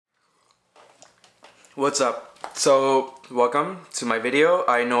What's up? So, welcome to my video.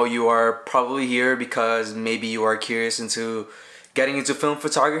 I know you are probably here because maybe you are curious into getting into film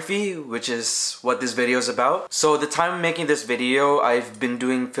photography, which is what this video is about. So the time I'm making this video, I've been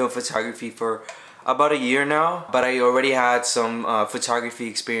doing film photography for about a year now, but I already had some photography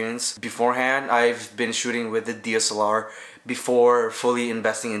experience beforehand. I've been shooting with the DSLR before fully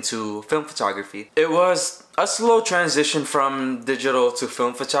investing into film photography. It was a slow transition from digital to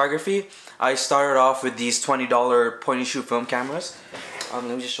film photography. I started off with these $20 point and shoot film cameras. Let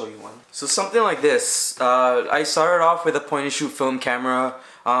me just show you one. So something like this. I started off with a point and shoot film camera.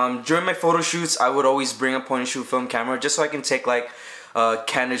 During my photo shoots, I would always bring a point and shoot film camera just so I can take like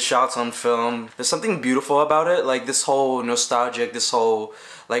candid shots on film. There's something beautiful about it, like this whole nostalgic, this whole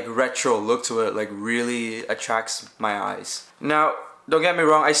like retro look to it, like really attracts my eyes. Now, don't get me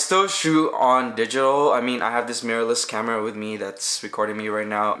wrong, I still shoot on digital. I mean, I have this mirrorless camera with me that's recording me right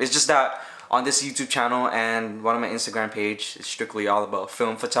now. It's just that on this YouTube channel and one of my Instagram page, it's strictly all about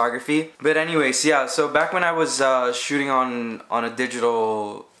film photography. But anyways, yeah, so back when I was shooting on a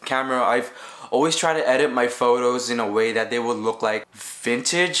digital camera, I've always tried to edit my photos in a way that they would look like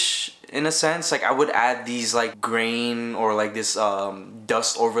vintage in a sense. Like I would add these like grain or like this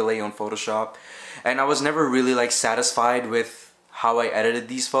dust overlay on Photoshop, and I was never really like satisfied with how I edited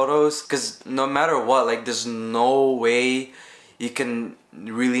these photos, because no matter what, like there's no way you can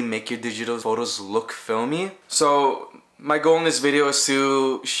really make your digital photos look filmy. So my goal in this video is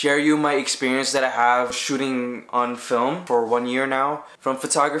to share you my experience that I have shooting on film for 1 year now. From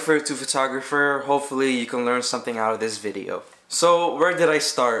photographer to photographer, hopefully you can learn something out of this video. So where did I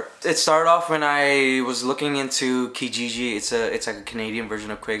start? It started off when I was looking into Kijiji. It's like a Canadian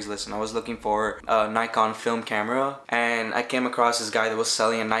version of Craigslist, and I was looking for a Nikon film camera, and I came across this guy that was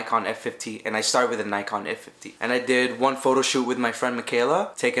selling a Nikon F50, and I started with a Nikon F50. And I did one photo shoot with my friend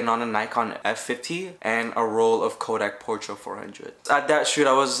Michaela, taking on a Nikon F50 and a roll of Kodak Portra 400. At that shoot,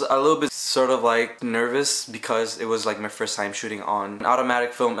 I was a little bit sort of like nervous because it was like my first time shooting on an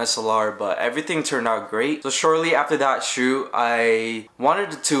automatic film SLR, but everything turned out great. So shortly after that shoot, I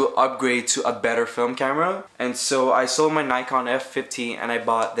wanted to upgrade to a better film camera, and so I sold my Nikon F50 and I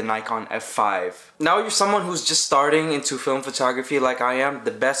bought the Nikon F5. Now if you're someone who's just starting into film photography like I am,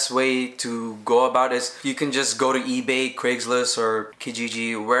 the best way to go about it is you can just go to eBay, Craigslist, or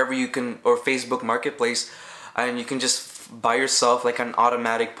Kijiji, wherever you can, or Facebook Marketplace, and you can just buy yourself like an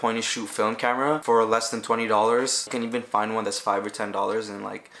automatic point and shoot film camera for less than $20. You can even find one that's $5 or $10 and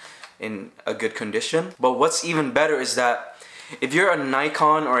like in a good condition. But what's even better is that if you're a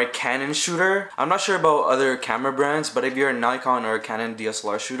Nikon or a Canon shooter, I'm not sure about other camera brands, but if you're a Nikon or a Canon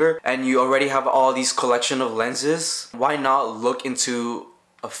DSLR shooter and you already have all these collection of lenses, why not look into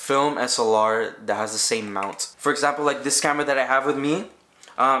a film SLR that has the same mount? For example, like this camera that I have with me.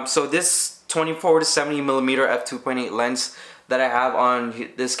 So this 24 to 70 millimeter f2.8 lens that I have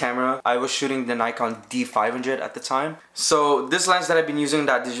on this camera, I was shooting the Nikon D500 at the time. So this lens that I've been using,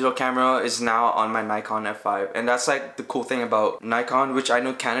 that digital camera, is now on my Nikon F5. And that's like the cool thing about Nikon, which I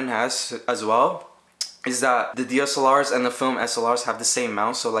know Canon has as well, is that the DSLRs and the film SLRs have the same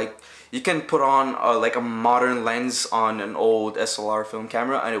mount. So like you can put on like a modern lens on an old SLR film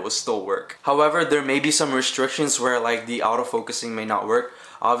camera and it will still work. However, there may be some restrictions where like the autofocusing may not work.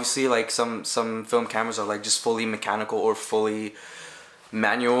 Obviously, like some film cameras are like just fully mechanical or fully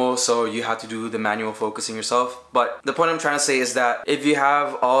manual, so you have to do the manual focusing yourself. But the point I'm trying to say is that if you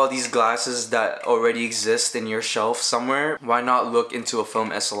have all these glasses that already exist in your shelf somewhere, why not look into a film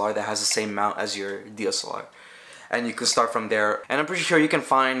SLR that has the same mount as your DSLR? And you can start from there. And I'm pretty sure you can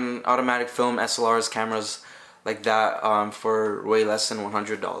find automatic film SLRs, cameras like that for way less than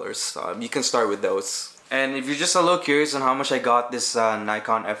 $100. You can start with those. And if you're just a little curious on how much I got this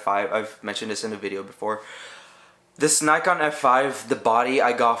Nikon F5, I've mentioned this in a video before. This Nikon F5, the body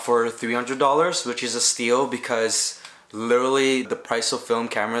I got for $300, which is a steal because literally the price of film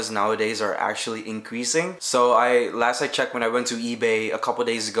cameras nowadays are actually increasing. So last I checked when I went to eBay a couple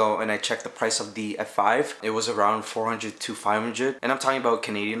days ago and I checked the price of the F5, it was around 400 to 500, and I'm talking about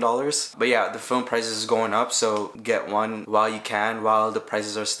Canadian dollars. But yeah, the film prices is going up, so get one while you can, while the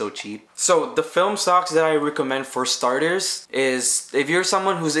prices are still cheap. So the film stocks that I recommend for starters is, if you're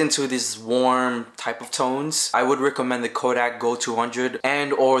someone who's into these warm type of tones, I would recommend the Kodak Go 200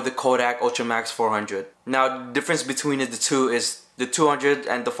 and or the Kodak Ultramax 400. Now the difference between the two is the 200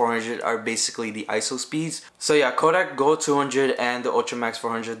 and the 400 are basically the ISO speeds. So yeah, Kodak Go 200 and the Ultramax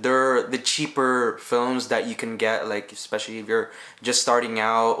 400, they're the cheaper films that you can get, like especially if you're just starting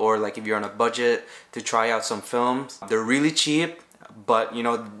out or like if you're on a budget to try out some films. They're really cheap, but you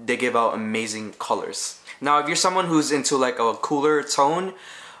know, they give out amazing colors. Now if you're someone who's into like a cooler tone,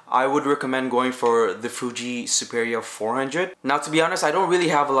 I would recommend going for the Fuji Superia 400. Now, to be honest, I don't really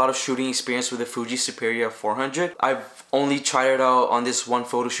have a lot of shooting experience with the Fuji Superia 400. I've only tried it out on this one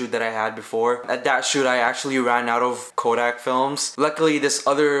photo shoot that I had before. At that shoot, I actually ran out of Kodak films. Luckily, this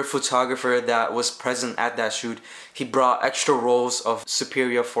other photographer that was present at that shoot, he brought extra rolls of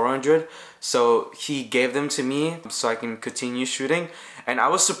Superia 400. So he gave them to me so I can continue shooting. And I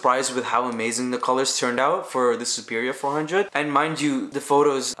was surprised with how amazing the colors turned out for the Superia 400. And mind you, the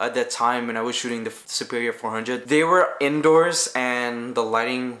photos at that time when I was shooting the Superia 400, they were indoors and the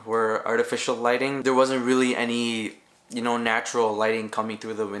lighting were artificial lighting. There wasn't really any, you know, natural lighting coming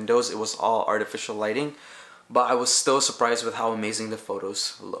through the windows. It was all artificial lighting. But I was still surprised with how amazing the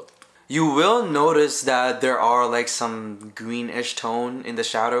photos looked. You will notice that there are like some greenish tone in the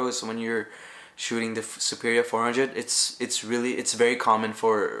shadows when you're shooting the Superia 400. It's very common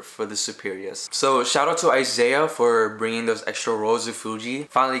for the Superias. So shout out to Isaiah for bringing those extra rolls of Fuji.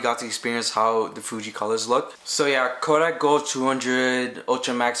 Finally got to experience how the Fuji colors look. So yeah, Kodak Gold 200,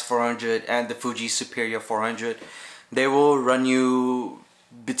 Ultramax 400, and the Fuji Superia 400, they will run you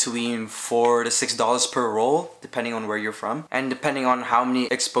between $4 to $6 per roll depending on where you're from and depending on how many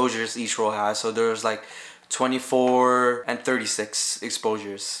exposures each roll has. So there's like 24 and 36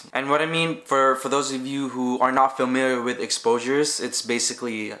 exposures. And what I mean for those of you who are not familiar with exposures, it's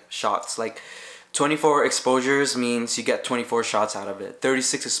basically shots. Like 24 exposures means you get 24 shots out of it.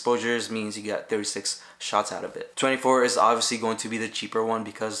 36 exposures means you get 36 shots out of it. 24 is obviously going to be the cheaper one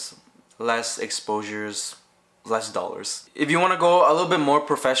because less exposures, less dollars. If you want to go a little bit more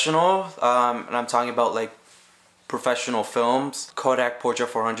professional, and I'm talking about like professional films, Kodak Portra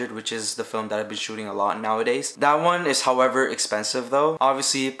 400, which is the film that I've been shooting a lot nowadays. That one is, however, expensive though.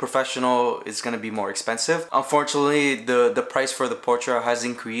 Obviously, professional is going to be more expensive. Unfortunately, the price for the Portra has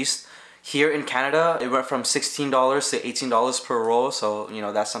increased. Here in Canada, it went from $16 to $18 per roll, so you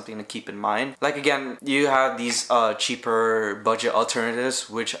know that's something to keep in mind. Like again, you have these cheaper budget alternatives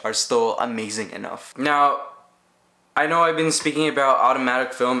which are still amazing enough. Now, I know I've been speaking about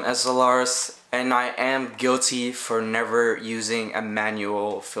automatic film SLRs, and I am guilty for never using a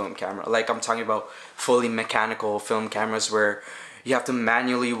manual film camera. Like I'm talking about fully mechanical film cameras where you have to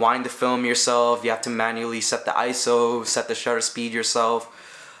manually wind the film yourself, you have to manually set the ISO, set the shutter speed yourself.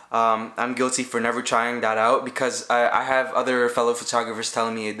 I'm guilty for never trying that out because I have other fellow photographers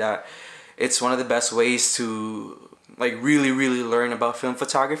telling me that it's one of the best ways to like really learn about film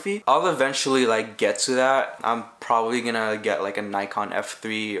photography. I'll eventually like get to that. I'm probably gonna get like a Nikon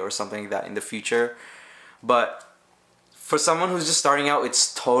F3 or something like that in the future. But for someone who's just starting out,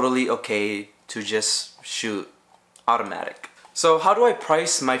 it's totally okay to just shoot automatic. So how do I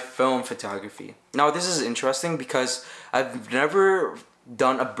price my film photography? Now this is interesting because I've never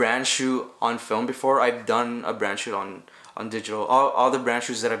done a brand shoot on film before. I've done a brand shoot on digital. All the brand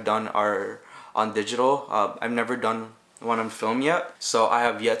shoots that I've done are on digital. I've never done one on film yet, so I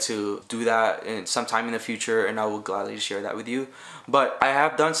have yet to do that in sometime in the future, and I will gladly share that with you. But I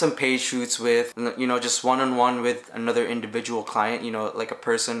have done some paid shoots with, you know, just one-on-one with another individual client, you know, like a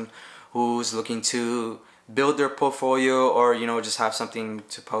person who's looking to build their portfolio or, you know, just have something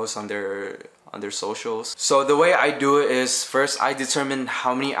to post on their socials. So the way I do it is, first I determine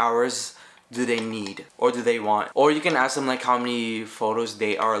how many hours do they need or do they want, or you can ask them like how many photos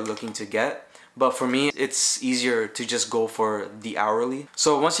they are looking to get. But for me, it's easier to just go for the hourly.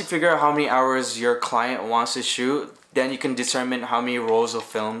 So once you figure out how many hours your client wants to shoot, then you can determine how many rolls of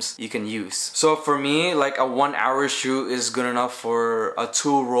films you can use. So for me, like a 1 hour shoot is good enough for a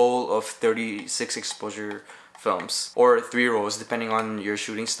 2 roll of 36 exposure films, or 3 rolls depending on your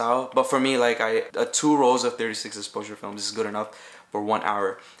shooting style. But for me, like a 2 rolls of 36 exposure films is good enough for 1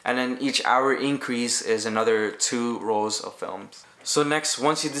 hour. And then each hour increase is another 2 rolls of films. So next,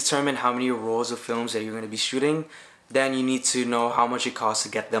 once you determine how many rolls of films that you're going to be shooting, then you need to know how much it costs to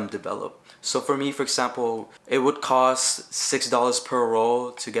get them developed. So for me, for example, it would cost $6 per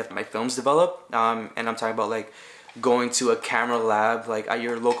roll to get my films developed. And I'm talking about like going to a camera lab, like at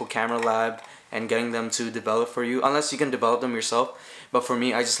your local camera lab, and getting them to develop for you, unless you can develop them yourself. But for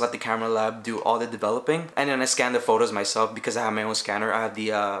me, I just let the camera lab do all the developing, and then I scan the photos myself because I have my own scanner. I have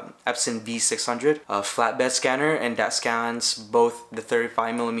the Epson V600 flatbed scanner, and that scans both the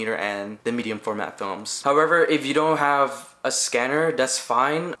 35mm and the medium format films. However, if you don't have a scanner, that's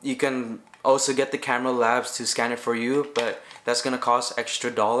fine. You can also get the camera labs to scan it for you, but that's gonna cost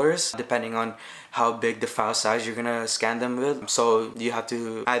extra dollars depending on how big the file size you're gonna scan them with. So you have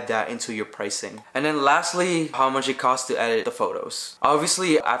to add that into your pricing. And then lastly, how much it costs to edit the photos.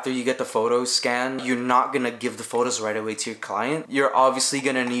 Obviously, after you get the photos scanned, you're not gonna give the photos right away to your client. You're obviously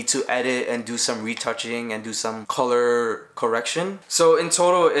gonna need to edit and do some retouching and do some color correction. So in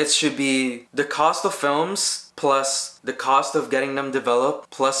total, it should be the cost of films plus the cost of getting them developed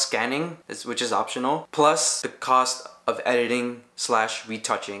plus scanning, which is optional, plus the cost of editing /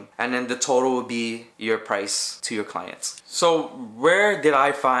 retouching, and then the total will be your price to your clients. So where did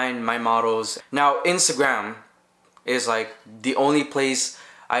I find my models? Now Instagram is like the only place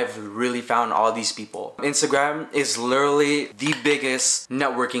I've really found all these people. Instagram is literally the biggest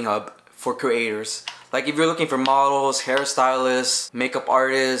networking hub for creators. Like if you're looking for models, hairstylists, makeup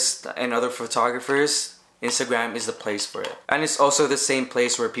artists, and other photographers, Instagram is the place for it. And it's also the same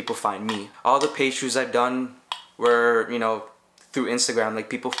place where people find me. All the page shoots I've done were, you know, through Instagram. Like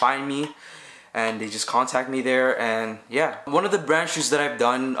people find me and they just contact me there, and yeah. One of the brand shoots that I've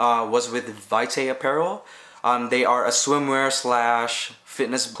done was with Vitae Apparel. They are a swimwear /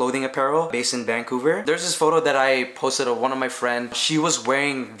 fitness clothing apparel based in Vancouver. There's this photo that I posted of one of my friends. She was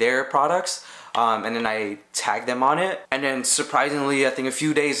wearing their products. And then I tagged them on it, and then surprisingly, I think a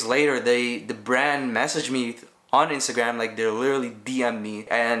few days later, the brand messaged me on Instagram. Like they literally DM'd me,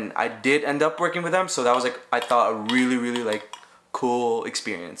 and I did end up working with them. So that was like, I thought, a really like cool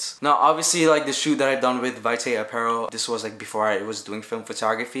experience. Now obviously, like the shoot that I've done with Vitae Apparel, this was like before I was doing film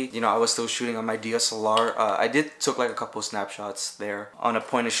photography. You know, I was still shooting on my DSLR. I did took like a couple snapshots there on a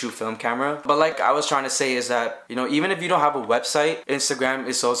point and shoot film camera. But like I was trying to say is that, you know, even if you don't have a website, Instagram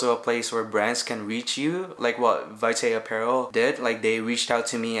is also a place where brands can reach you, like what Vitae Apparel did. Like they reached out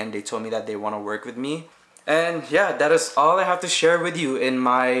to me and they told me that they want to work with me. And yeah, that is all I have to share with you in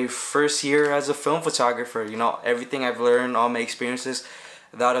my first year as a film photographer. You know, everything I've learned, all my experiences,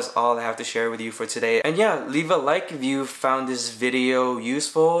 that is all I have to share with you for today. And yeah, leave a like if you found this video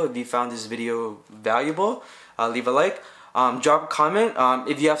useful, if you found this video valuable. Leave a like. Drop a comment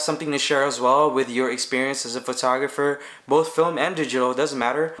if you have something to share as well with your experience as a photographer, both film and digital, doesn't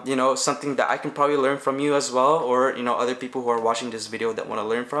matter. You know, something that I can probably learn from you as well, or you know, other people who are watching this video that want to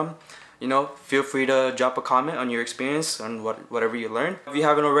learn from. You know, feel free to drop a comment on your experience on whatever you learned. If you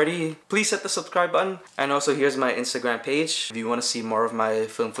haven't already, please hit the subscribe button. And also here's my Instagram page if you want to see more of my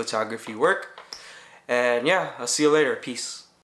film photography work. And yeah, I'll see you later. Peace.